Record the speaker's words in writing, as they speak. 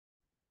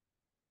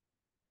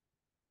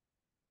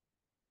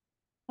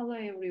Hello,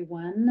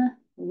 everyone.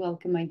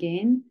 Welcome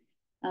again.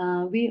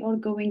 We are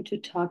going to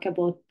talk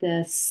about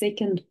the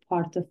second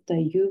part of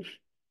the youth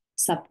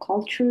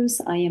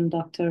subcultures. I am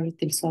Dr.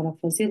 Dilsora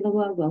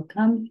Fozilova.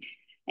 Welcome.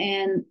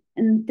 And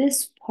in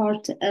this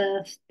part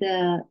of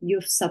the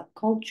youth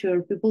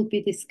subculture, we will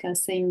be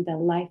discussing the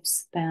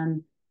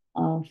lifespan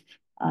of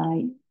uh,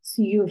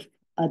 youth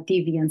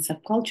deviant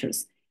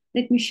subcultures.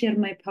 Let me share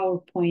my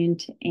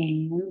PowerPoint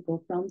and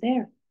go from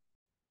there.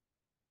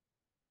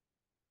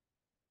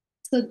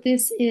 So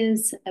this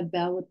is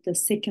about the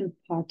second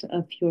part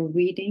of your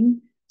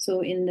reading.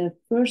 So in the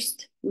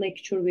first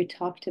lecture, we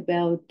talked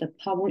about the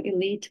power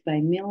elite by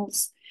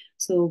Mills.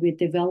 So we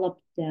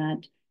developed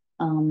that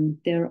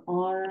there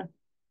are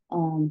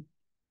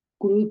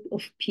group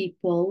of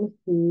people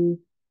who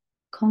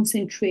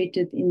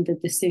concentrated in the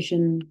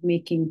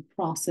decision-making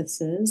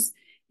processes,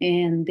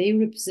 and they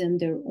represent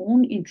their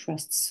own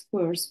interests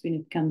first when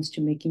it comes to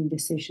making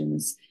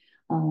decisions.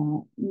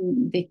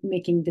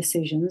 Making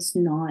decisions,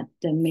 not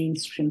the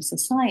mainstream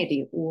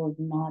society or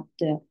not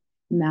the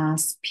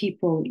mass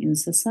people in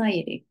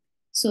society.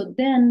 So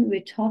then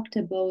we talked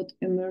about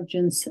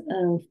emergence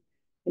of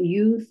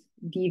youth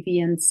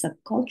deviant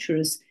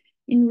subcultures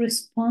in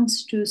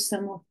response to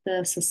some of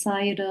the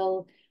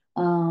societal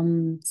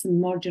some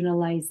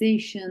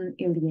marginalization,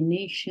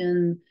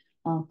 alienation,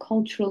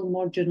 cultural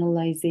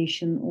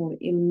marginalization or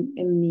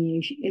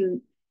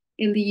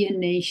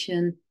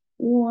alienation,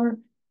 or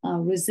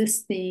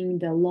resisting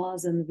the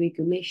laws and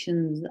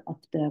regulations of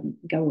the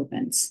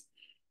governments.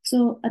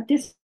 So at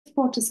this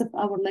part of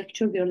our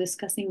lecture, we are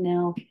discussing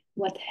now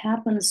what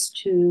happens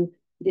to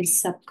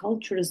these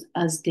subcultures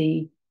as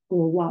they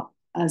grow up,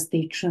 as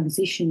they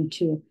transition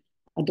to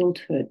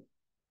adulthood.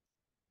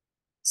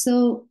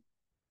 So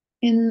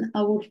in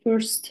our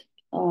first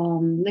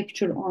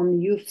lecture on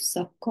youth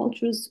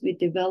subcultures, we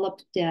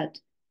developed that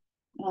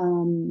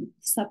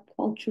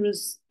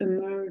subcultures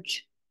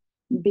emerge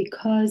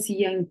because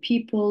young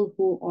people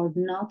who are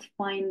not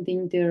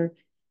finding their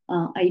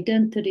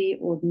identity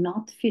or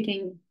not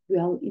fitting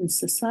well in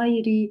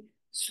society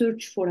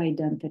search for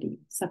identity.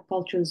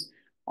 Subcultures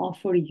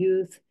offer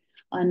youth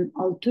an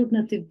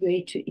alternative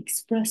way to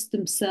express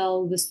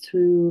themselves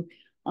through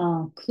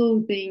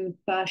clothing,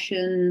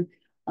 fashion,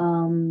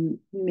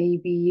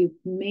 maybe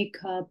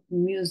makeup,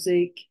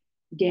 music,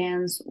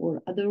 dance,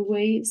 or other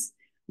ways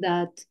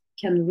that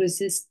can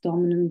resist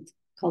dominant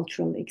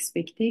cultural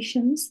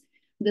expectations.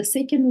 The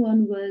second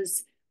one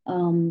was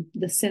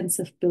the sense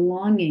of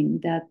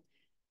belonging, that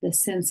the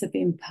sense of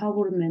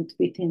empowerment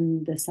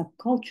within the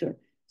subculture.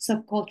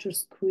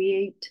 Subcultures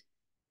create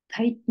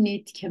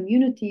tight-knit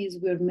communities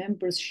where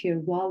members share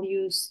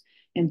values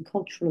and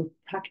cultural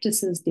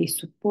practices. They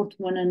support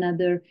one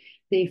another.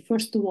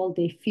 First of all,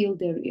 they feel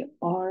there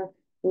are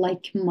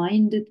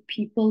like-minded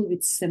people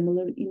with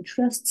similar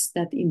interests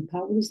that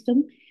empowers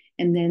them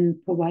and then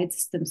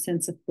provides them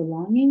sense of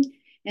belonging.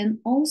 And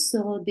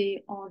also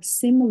they are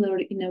similar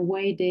in a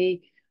way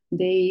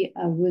they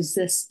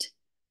resist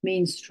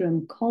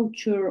mainstream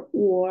culture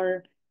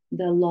or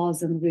the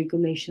laws and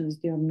regulations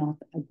they are not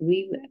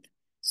agree with.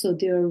 So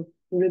their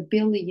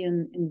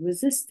rebellion and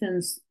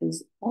resistance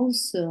is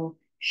also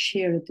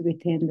shared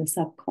within the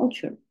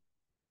subculture.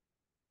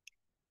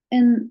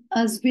 And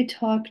as we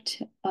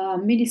talked,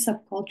 many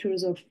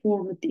subcultures are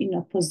formed in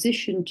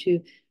opposition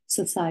to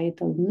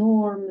societal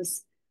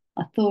norms,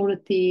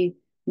 authority,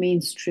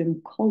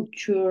 mainstream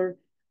culture,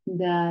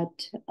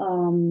 that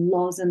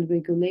laws and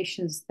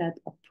regulations that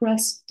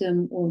oppress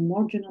them or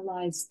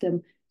marginalize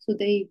them. So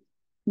they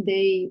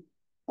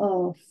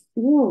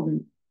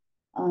form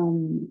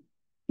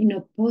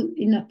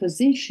in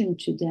opposition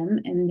to them,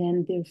 and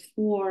then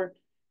therefore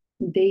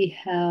they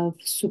have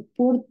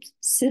support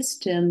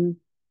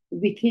system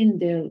within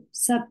their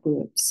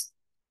subgroups.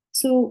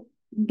 So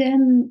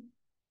then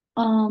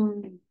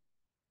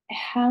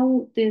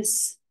how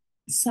these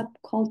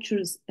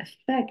subcultures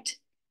affect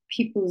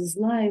people's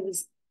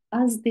lives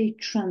as they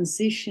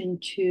transition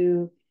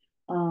to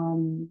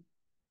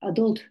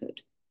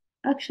adulthood.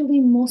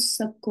 Actually, most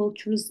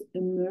subcultures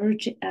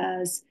emerge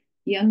as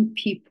young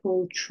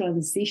people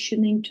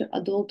transitioning to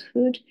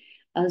adulthood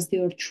as they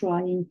are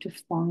trying to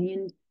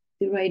find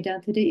their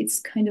identity. It's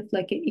kind of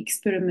like an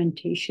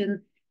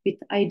experimentation with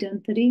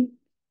identity.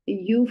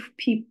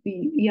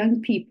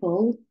 Young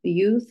people,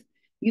 youth,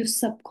 use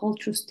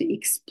subcultures to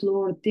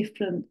explore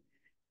different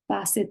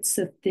facets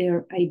of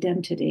their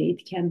identity.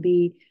 It can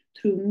be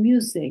through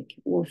music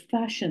or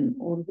fashion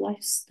or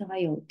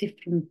lifestyle,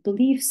 different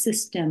belief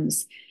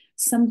systems,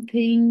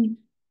 something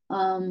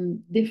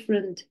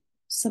different,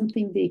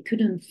 something they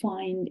couldn't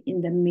find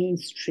in the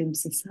mainstream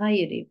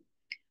society.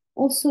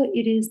 Also,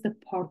 it is the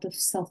part of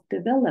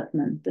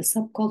self-development. The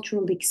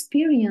subcultural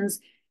experience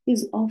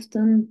is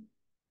often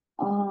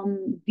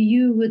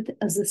viewed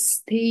as a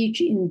stage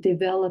in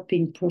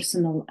developing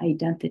personal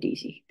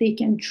identity. They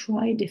can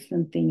try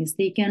different things.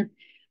 They can,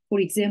 for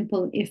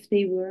example, if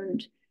they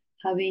weren't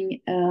having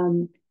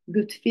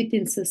good fit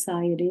in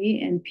society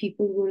and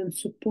people weren't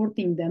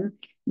supporting them,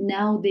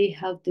 now they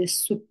have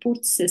this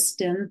support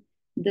system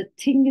the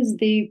thing is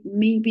they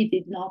maybe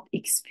did not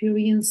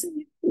experience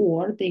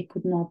or they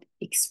could not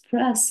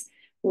express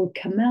or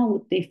come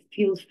out, they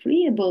feel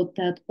free about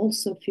that,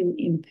 also feel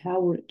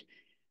empowered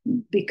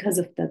because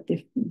of that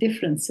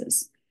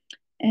differences.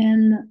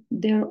 And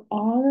there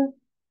are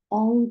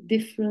all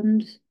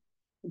different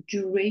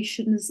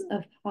durations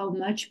of how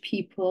much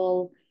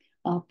people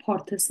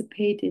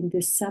participate in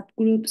these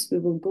subgroups. We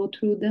will go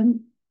through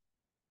them.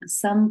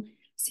 Some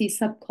see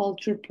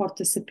subculture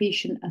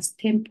participation as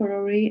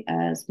temporary,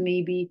 as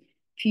maybe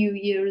few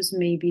years,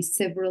 maybe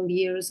several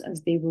years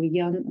as they were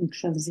young and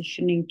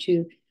transitioning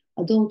to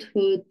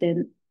adulthood.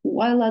 Then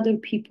while other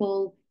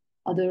people,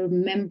 other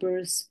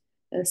members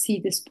see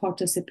this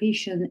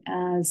participation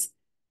as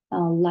a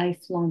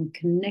lifelong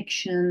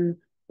connection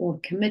or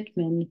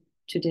commitment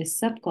to these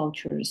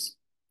subcultures.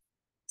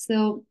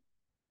 So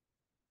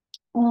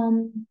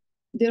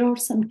there are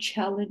some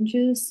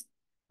challenges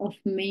of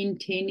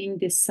maintaining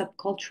this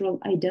subcultural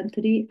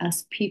identity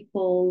as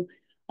people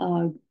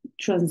uh,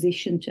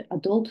 transition to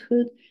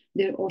adulthood.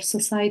 There are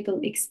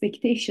societal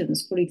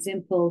expectations. For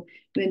example,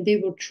 when they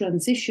were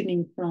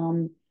transitioning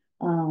from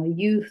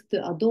youth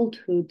to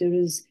adulthood, there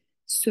is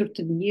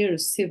certain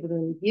years,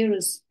 several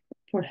years,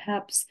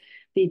 perhaps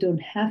they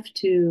don't have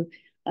to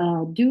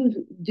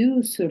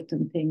do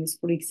certain things.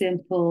 For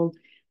example,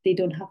 they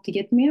don't have to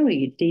get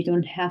married. They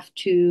don't have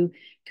to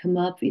come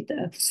up with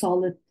a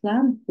solid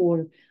plan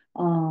for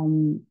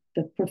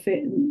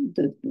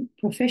the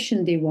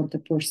profession they want to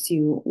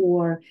pursue,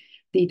 or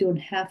they don't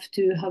have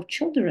to have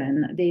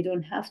children. They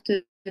don't have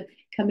to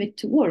commit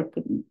to work.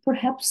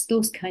 Perhaps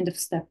those kind of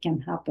stuff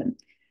can happen.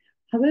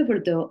 However,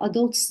 though,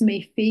 adults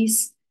may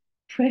face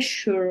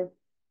pressure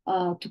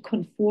to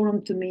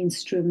conform to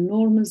mainstream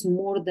norms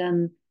more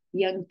than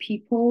young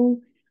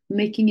people,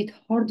 making it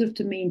harder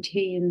to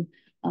maintain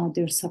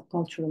their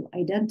subcultural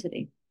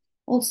identity.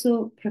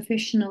 Also,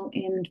 professional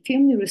and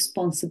family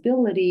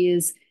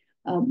responsibilities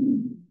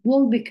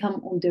will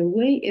become on their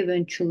way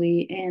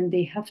eventually, and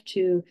they have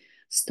to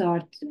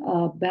start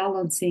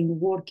balancing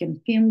work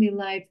and family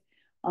life,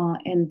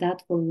 and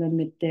that will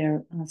limit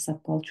their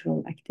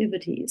subcultural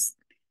activities.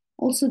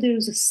 Also, there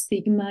is a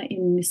stigma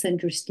in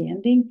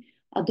misunderstanding.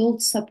 Adult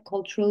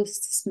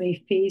subculturalists may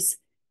face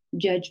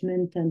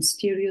judgment and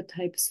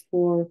stereotypes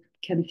for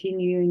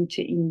continuing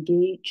to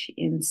engage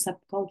in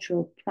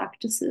subcultural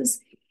practices,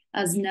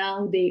 as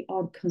now they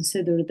are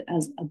considered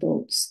as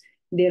adults.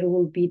 There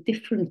will be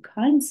different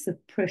kinds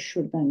of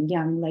pressure than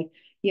young, like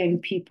young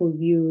people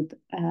viewed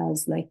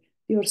as like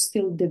they're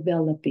still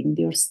developing,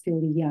 they're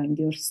still young,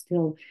 they're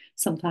still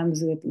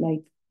sometimes with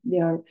like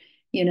they're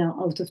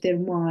out of their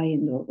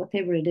mind or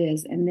whatever it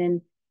is. And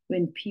then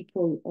when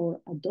people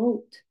are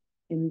adult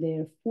in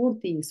their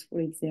 40s, for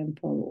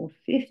example, or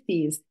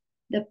 50s,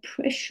 the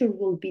pressure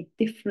will be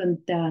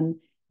different than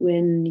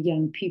when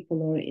young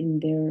people are in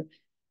their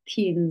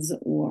teens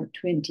or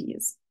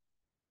 20s.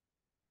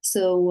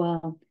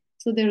 So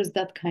there is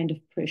that kind of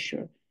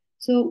pressure.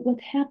 So what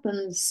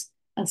happens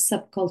as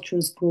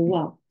subcultures grow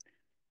up?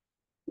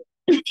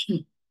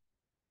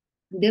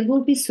 There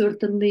will be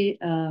certainly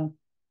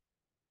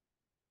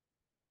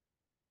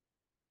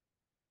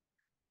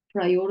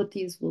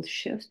priorities will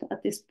shift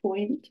at this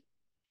point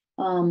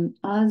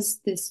as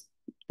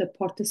the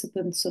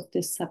participants of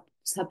this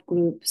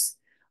subgroups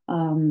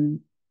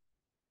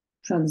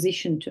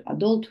transition to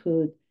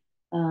adulthood,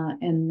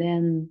 and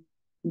then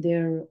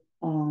their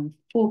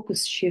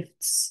focus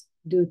shifts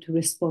due to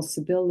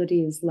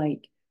responsibilities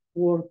like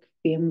work,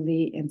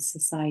 family, and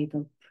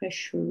societal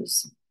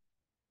pressures.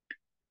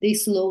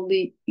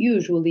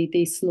 Usually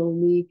they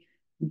slowly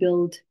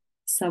build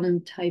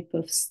some type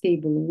of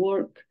stable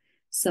work,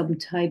 some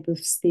type of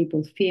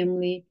stable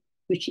family,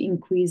 which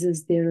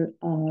increases their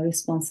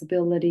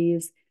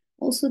responsibilities.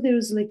 Also,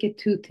 there's like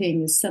two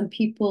things. Some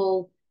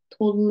people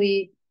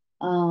totally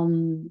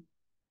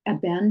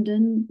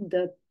abandon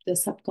the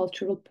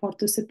subcultural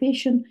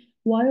participation,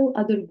 while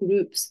other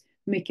groups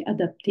make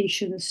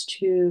adaptations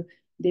to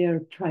their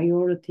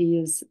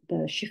priorities,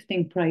 the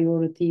shifting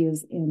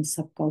priorities in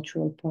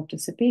subcultural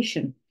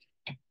participation.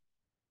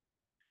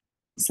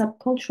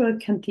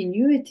 Subcultural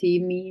continuity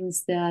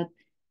means that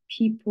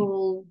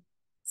people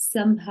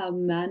somehow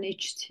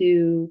manage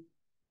to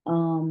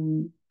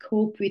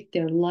cope with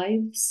their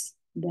lives,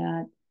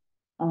 that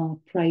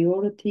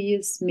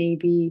priorities,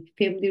 maybe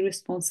family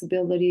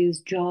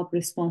responsibilities, job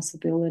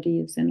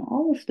responsibilities, and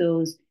all of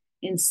those,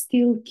 and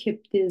still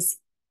keep this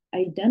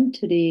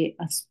identity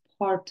as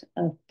part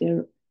of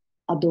their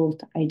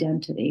adult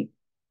identity.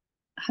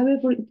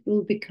 However, it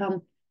will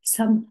become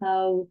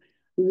somehow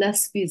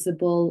less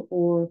visible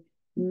or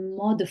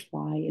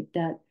modified,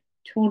 that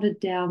toned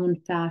down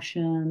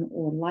fashion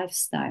or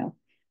lifestyle.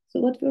 So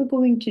what we're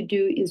going to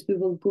do is we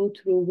will go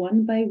through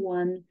one by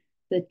one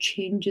the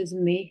changes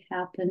may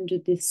happen to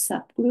these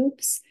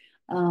subgroups,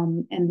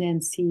 and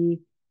then see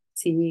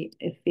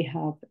if we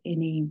have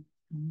any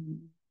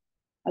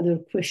other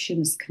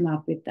questions come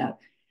up with that.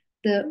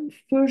 The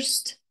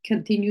first,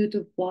 continuity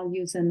of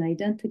values and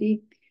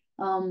identity.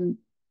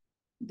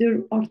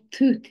 There are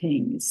two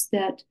things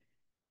that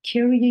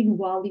Carrying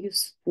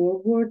values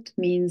forward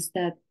means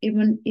that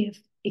even if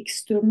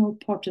external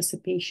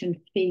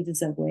participation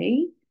fades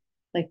away,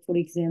 like for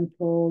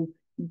example,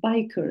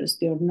 bikers,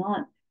 they're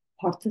not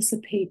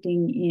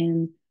participating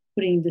in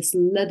putting this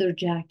leather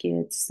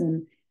jackets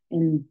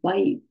and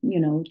bike,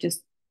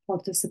 just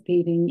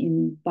participating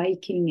in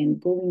biking and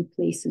going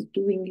places,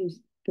 doing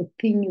the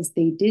things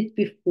they did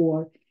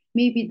before.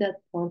 Maybe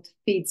that part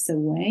fades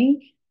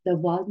away. The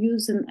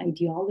values and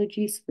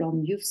ideologies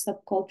from youth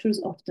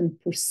subcultures often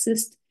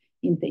persist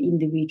in the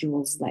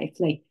individual's life.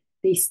 Like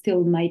they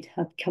still might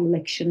have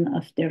collection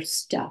of their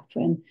stuff,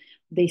 and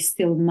they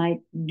still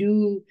might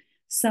do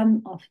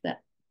some of the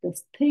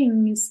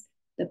things,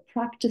 the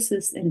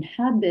practices and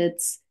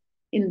habits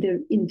in their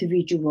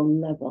individual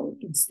level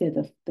instead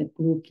of the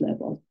group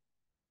level.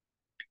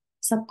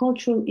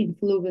 Subcultural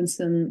influence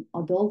in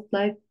adult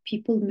life,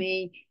 people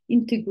may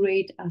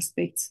integrate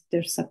aspects of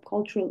their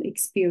subcultural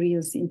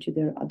experience into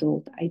their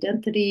adult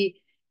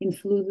identity,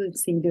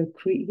 influencing their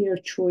career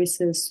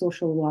choices,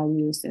 social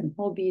values, and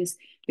hobbies.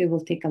 We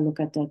will take a look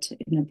at that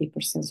in a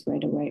deeper sense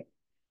right away.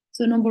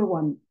 So, number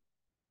one,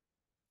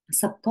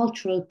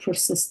 subcultural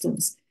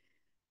persistence.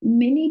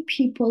 Many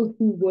people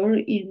who were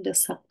in the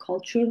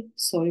subculture,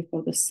 sorry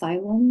for the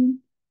silence,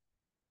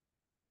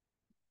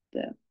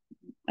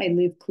 I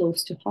live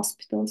close to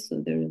hospitals, so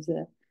there is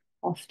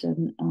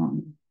often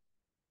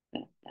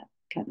that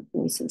kind of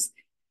voices.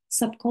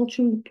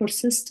 Subcultural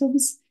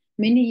persistence.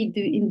 Many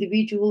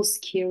individuals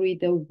carry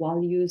the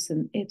values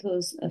and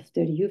ethos of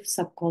their youth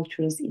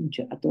subcultures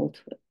into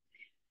adulthood.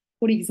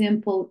 For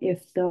example,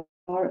 if there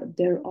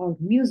are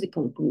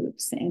musical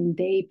groups and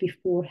they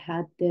before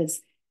had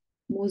this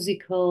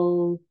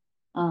musical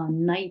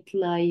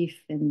nightlife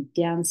and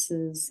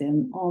dances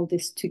and all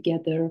this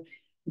together,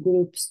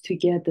 groups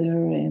together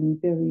and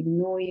very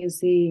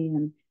noisy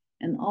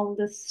and all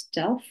this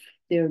stuff.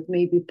 There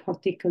may be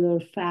particular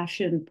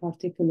fashion,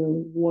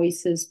 particular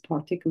voices,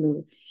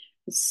 particular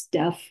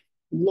stuff,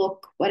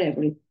 look,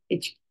 whatever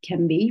it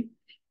can be.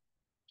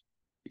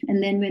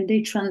 And then when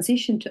they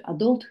transition to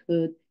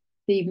adulthood,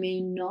 they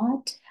may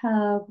not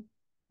have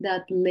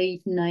that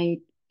late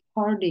night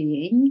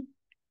partying,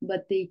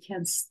 but they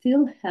can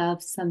still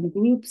have some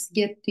groups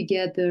get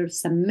together,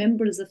 some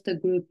members of the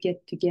group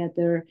get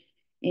together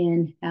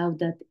and have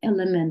that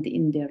element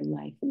in their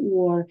life.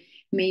 Or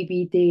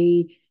maybe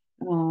they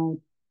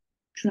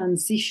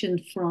transition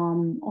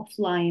from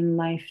offline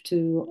life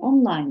to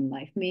online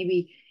life,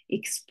 maybe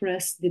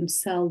express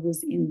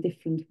themselves in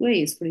different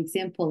ways. For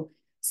example,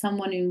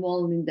 someone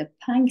involved in the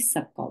punk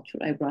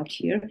subculture I brought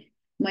here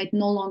might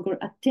no longer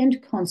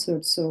attend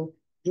concerts or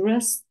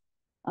dress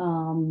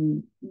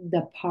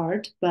the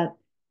part, but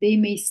they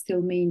may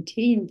still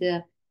maintain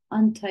the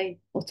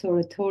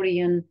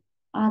anti-authoritarian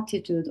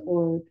attitude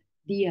or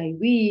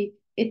DIY,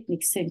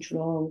 ethnic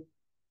central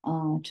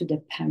to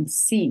the punk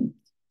scene.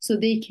 So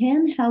they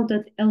can have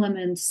that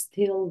element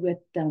still with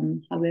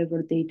them.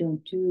 However, they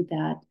don't do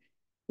that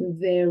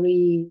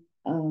very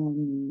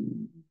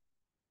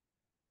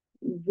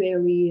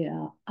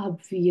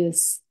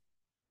obvious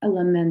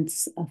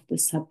elements of the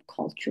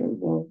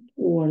subculture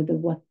or the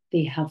what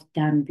they have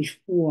done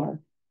before.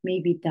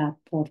 Maybe that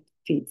part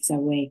fades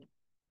away.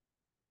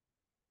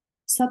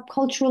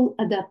 Subcultural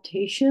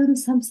adaptation.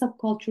 Some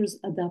subcultures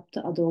adapt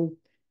to adult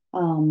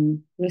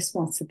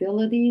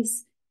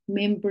responsibilities.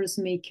 Members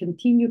may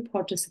continue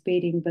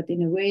participating, but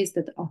in ways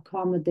that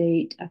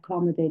accommodate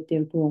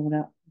their grown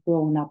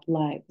up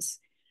lives.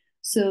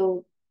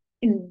 So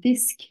in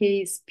this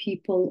case,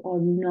 people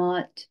are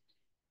not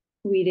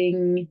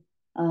quitting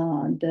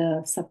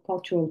the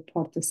subcultural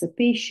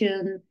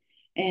participation,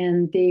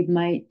 and they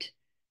might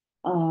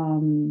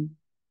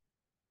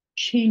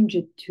change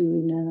it to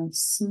in a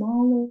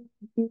smaller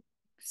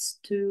groups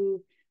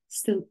to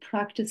still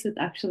practice it.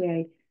 Actually,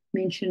 I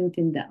mentioned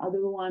in the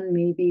other one,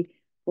 maybe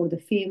for the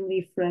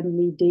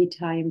family-friendly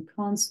daytime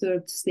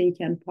concerts, they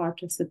can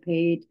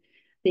participate.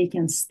 They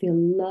can still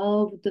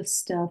love the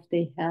stuff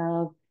they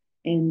have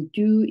and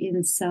do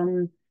in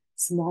some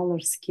smaller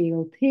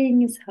scale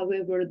things.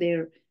 However,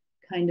 they're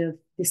kind of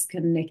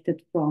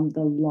disconnected from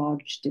the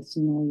large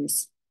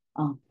noise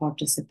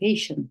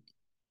participation.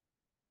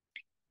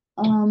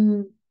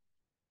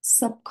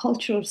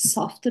 Subcultural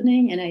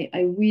softening, and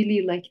I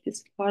really like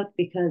this part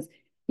because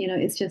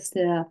it's just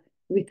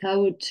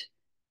without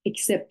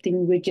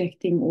accepting,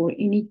 rejecting, or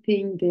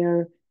anything,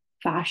 their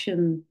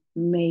fashion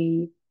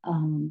may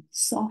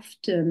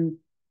soften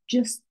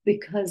just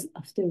because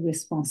of their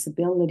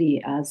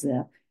responsibility as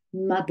a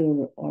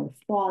mother or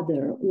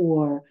father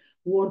or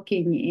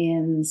working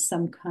in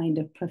some kind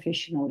of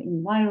professional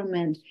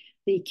environment.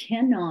 They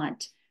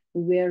cannot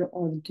wear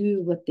or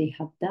do what they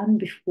have done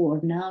before.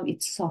 Now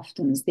it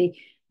softens. They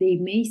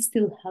may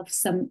still have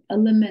some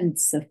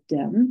elements of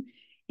them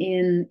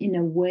in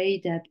a way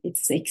that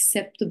it's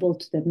acceptable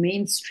to the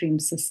mainstream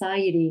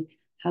society.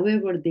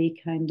 However, they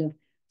kind of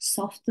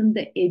soften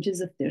the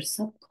edges of their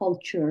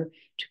subculture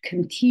to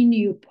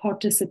continue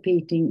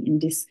participating in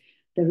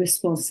the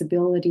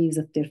responsibilities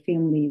of their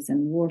families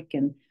and work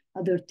and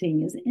other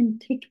things, and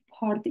take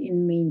part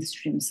in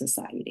mainstream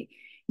society.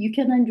 You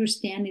can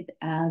understand it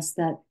as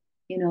that,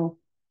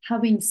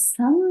 having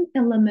some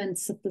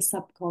elements of the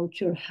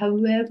subculture,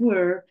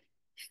 however,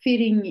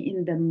 fitting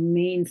in the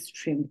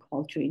mainstream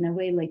culture in a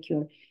way like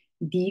you're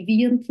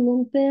deviant a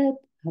little bit,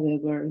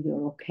 however,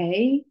 you're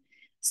okay.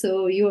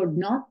 So you're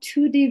not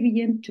too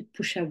deviant to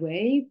push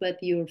away,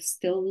 but you're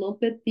still a little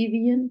bit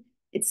deviant.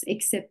 It's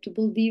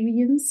acceptable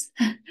deviance.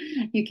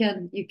 You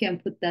can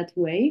put that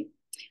way.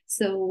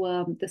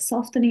 So the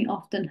softening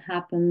often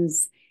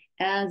happens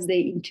as they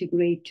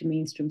integrate to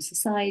mainstream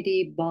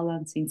society,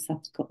 balancing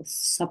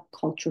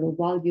subcultural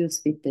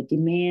values with the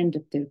demand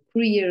of their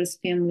careers,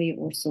 family,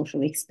 or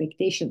social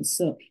expectations.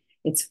 So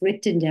it's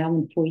written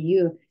down for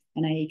you,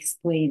 and I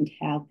explained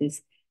how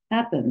this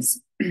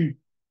happens.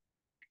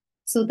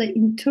 So the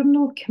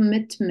internal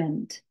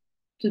commitment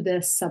to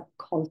the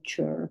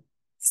subculture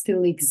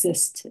still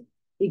exists.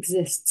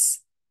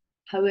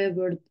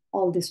 However,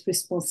 all this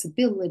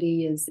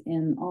responsibility is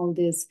and all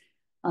this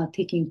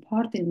taking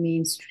part in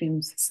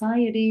mainstream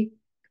society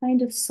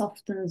kind of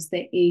softens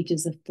the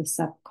edges of the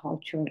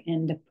subculture,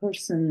 and the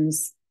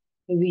person's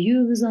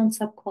views on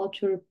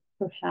subculture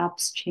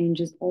perhaps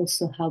changes.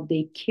 Also how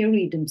they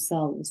carry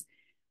themselves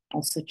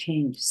also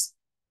changes.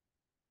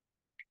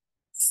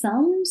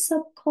 Some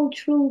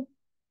subcultural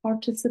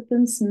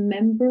participants,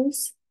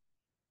 members,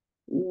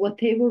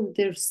 whatever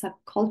their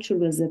subculture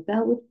was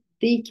about,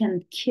 they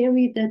can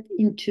carry that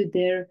into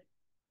their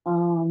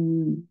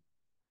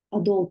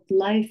adult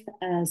life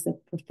as a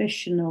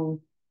professional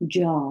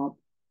job.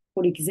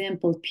 For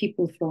example,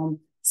 people from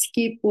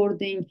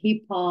skateboarding,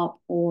 hip hop,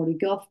 or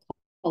golf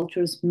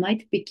cultures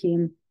might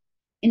become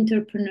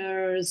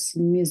entrepreneurs,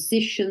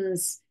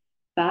 musicians,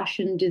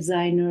 fashion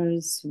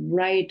designers,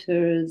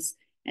 writers,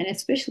 and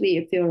especially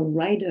if they're a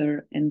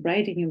writer and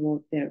writing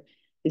about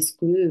this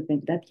group,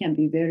 and that can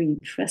be very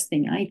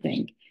interesting, I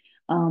think.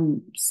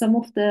 Some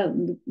of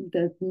the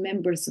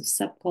members of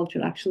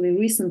subculture, actually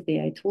recently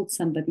I told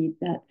somebody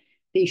that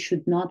they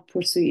should not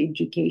pursue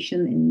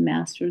education in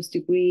master's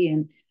degree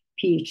and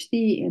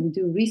PhD and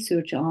do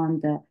research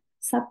on the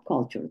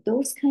subculture.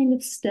 Those kind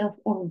of stuff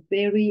are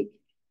very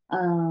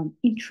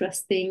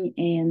interesting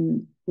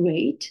and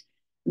great,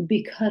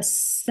 because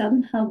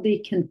somehow they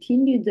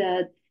continue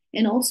that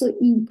and also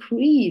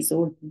increase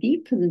or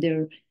deepen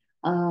their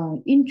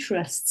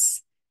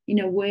interests in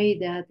a way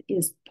that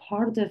is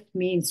part of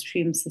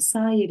mainstream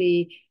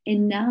society,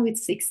 and now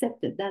it's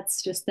accepted.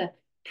 That's just a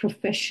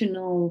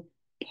professional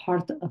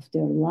part of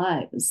their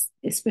lives,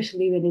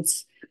 especially when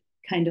it's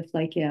kind of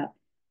like a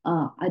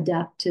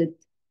adapted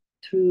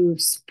through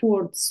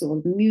sports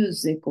or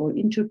music or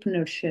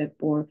entrepreneurship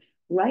or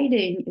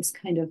writing is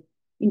kind of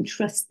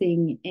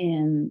interesting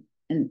and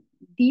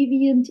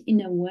deviant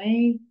in a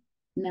way.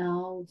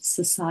 Now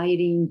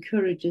society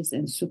encourages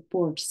and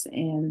supports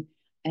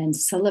and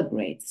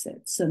celebrates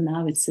it. So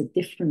now it's a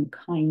different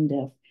kind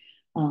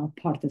of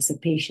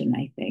participation,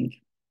 I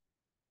think.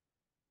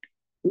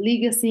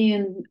 Legacy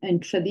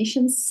and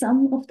traditions,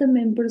 some of the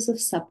members of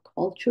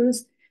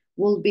subcultures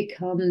will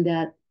become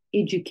that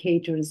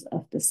educators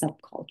of the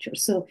subculture.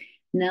 So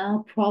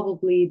now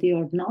probably they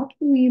are not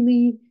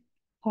really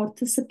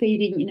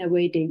participating in a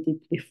way they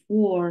did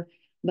before,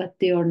 but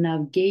they are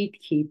now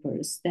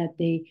gatekeepers, that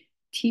they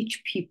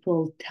teach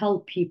people, tell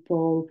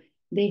people.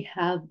 They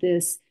have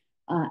this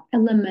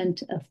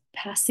element of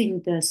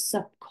passing the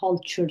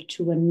subculture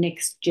to a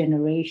next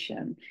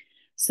generation.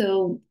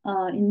 So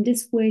in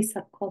this way,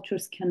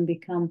 subcultures can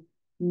become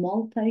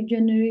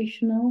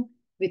multi-generational,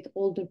 with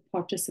older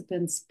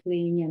participants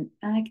playing an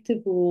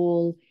active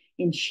role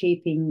in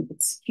shaping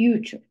its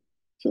future.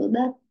 So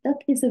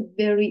that is a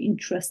very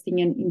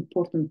interesting and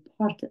important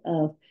part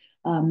of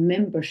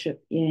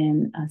membership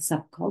in a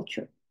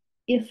subculture.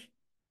 If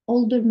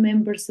older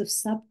members of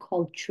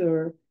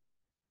subculture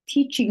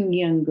teaching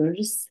younger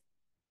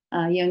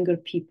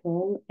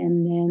people,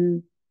 and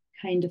then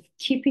kind of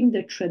keeping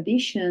the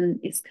tradition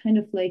is kind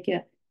of like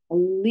a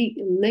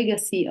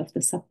legacy of the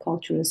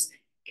subcultures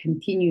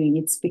continuing.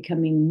 It's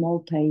becoming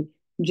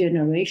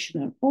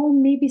multi-generational, or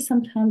maybe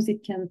sometimes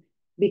it can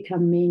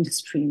become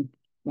mainstream,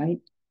 right?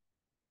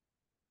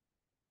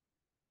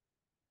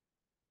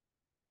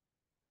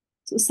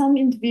 So some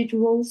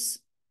individuals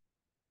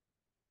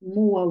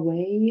move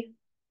away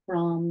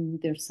from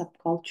their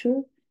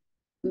subculture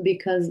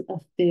because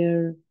of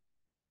their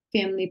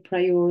family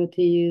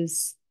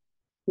priorities,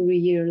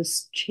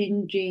 careers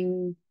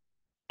changing,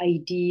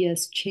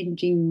 ideas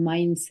changing,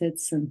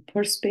 mindsets and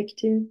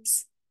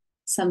perspectives.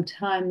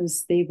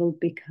 Sometimes they will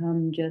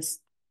become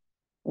just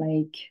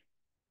like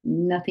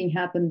nothing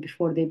happened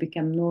before they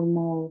become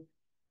normal.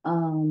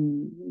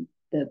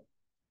 The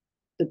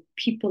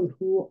people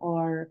who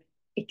are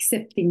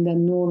accepting the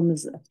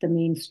norms of the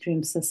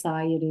mainstream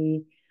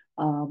society.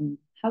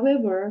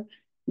 However,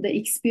 the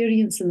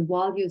experience and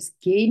values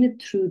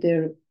gained through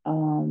their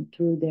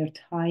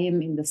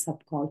time in the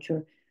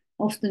subculture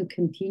often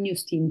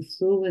continues to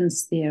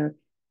influence their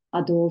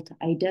adult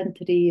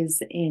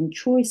identities and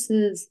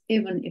choices,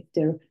 even if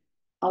their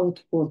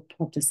outward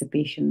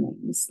participation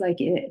means. Like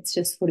it's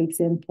just, for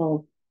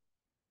example,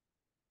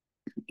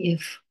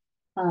 if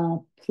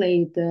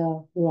play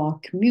the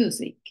rock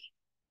music.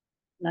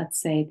 Let's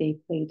say they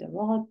play the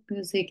rock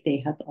music,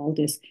 they had all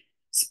this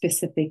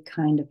specific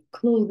kind of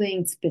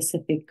clothing,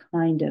 specific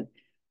kind of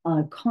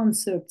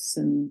concerts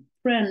and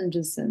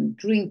friends and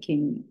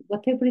drinking,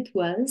 whatever it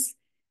was,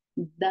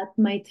 that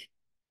might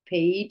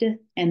fade,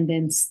 and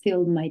then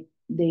still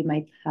they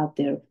might have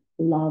their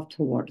love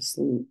towards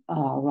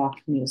rock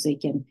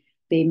music, and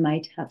they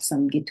might have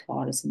some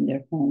guitars in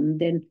their home.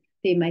 Then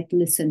they might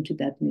listen to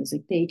that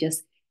music. They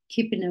just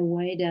keep in a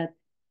way that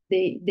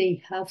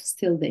they have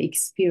still the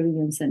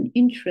experience and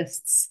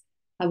interests.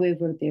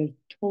 However, they're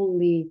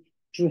totally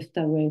drift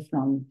away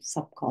from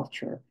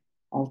subculture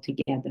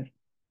altogether.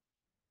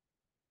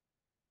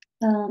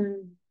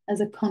 As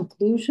a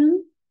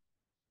conclusion,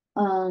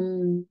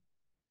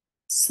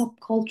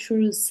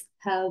 subcultures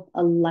have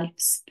a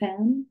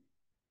lifespan.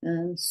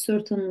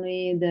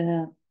 Certainly,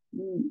 the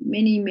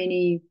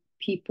many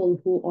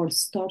people who are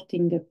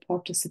starting their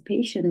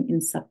participation in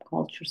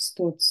subculture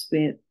starts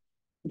with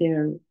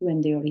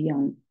when they are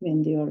young,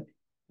 when they are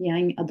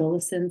young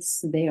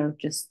adolescents, they are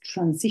just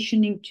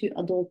transitioning to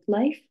adult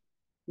life.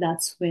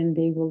 That's when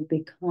they will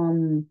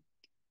become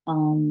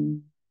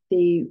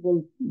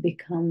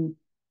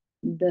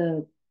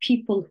the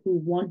people who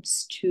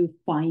wants to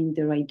find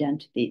their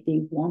identity. They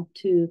want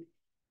to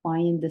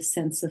find the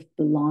sense of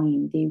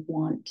belonging. They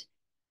want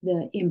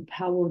the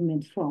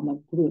empowerment from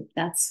a group.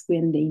 That's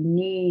when they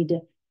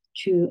need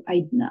to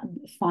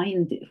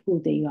find who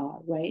they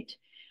are, right?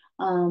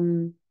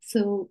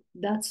 So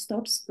that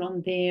starts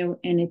from there,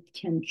 and it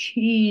can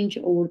change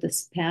over the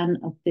span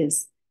of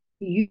this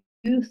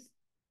youth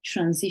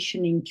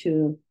transitioning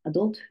to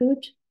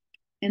adulthood.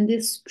 And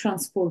this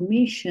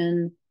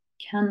transformation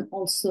can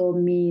also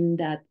mean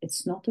that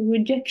it's not a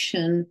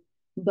rejection,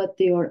 but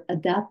they are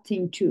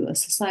adapting to a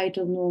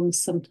societal norm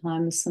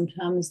sometimes.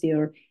 Sometimes they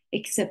are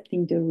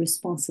accepting their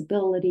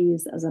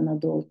responsibilities as an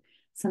adult.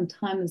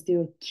 Sometimes they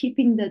are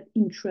keeping that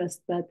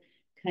interest, but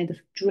kind of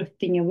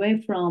drifting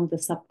away from the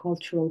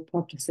subcultural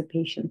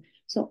participation.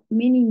 So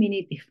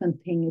many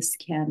different things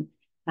can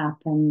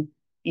happen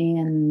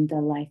in the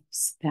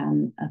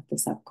lifespan of the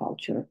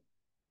subculture.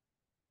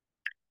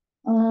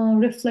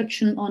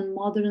 Reflection on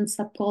modern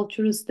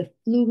subcultures. The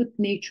fluid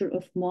nature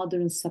of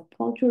modern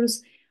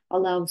subcultures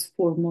allows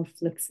for more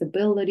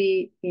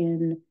flexibility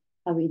in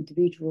how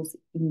individuals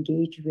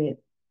engage with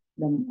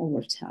them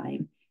over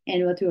time.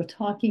 And what we're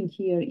talking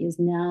here is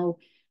now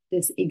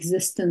this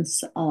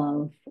existence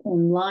of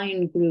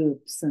online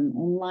groups and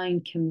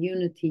online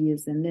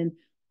communities, and then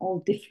all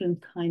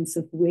different kinds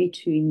of way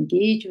to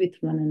engage with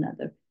one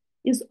another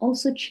is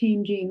also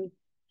changing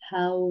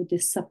how the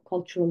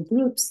subcultural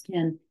groups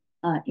can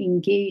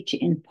engage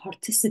and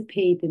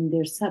participate in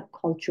their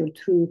subculture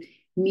through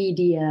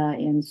media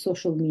and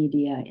social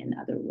media and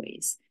other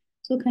ways.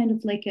 So kind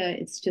of like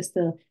it's just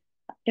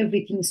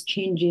everything's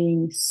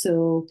changing,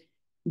 so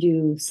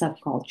do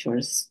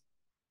subcultures.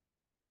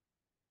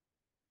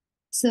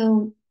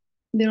 So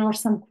there are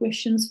some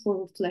questions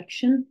for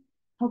reflection.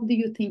 How do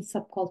you think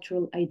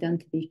subcultural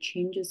identity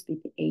changes with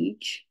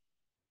age?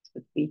 That's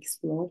what we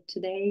explored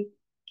today.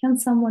 Can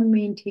someone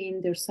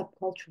maintain their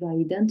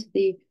subcultural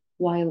identity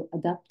while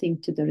adapting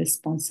to the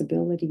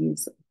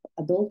responsibilities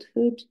of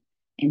adulthood?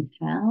 And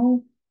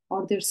how?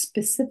 Are there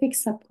specific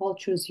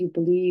subcultures you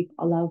believe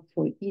allow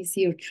for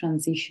easier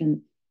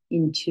transition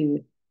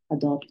into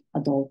adult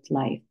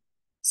life?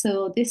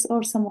 So these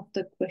are some of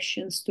the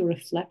questions to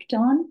reflect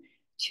on,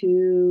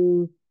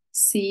 to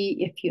see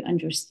if you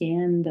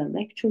understand the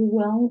lecture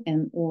well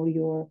and or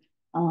you're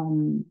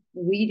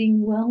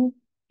reading well.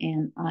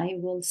 And I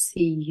will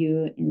see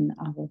you in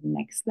our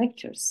next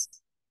lectures.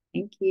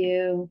 Thank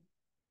you.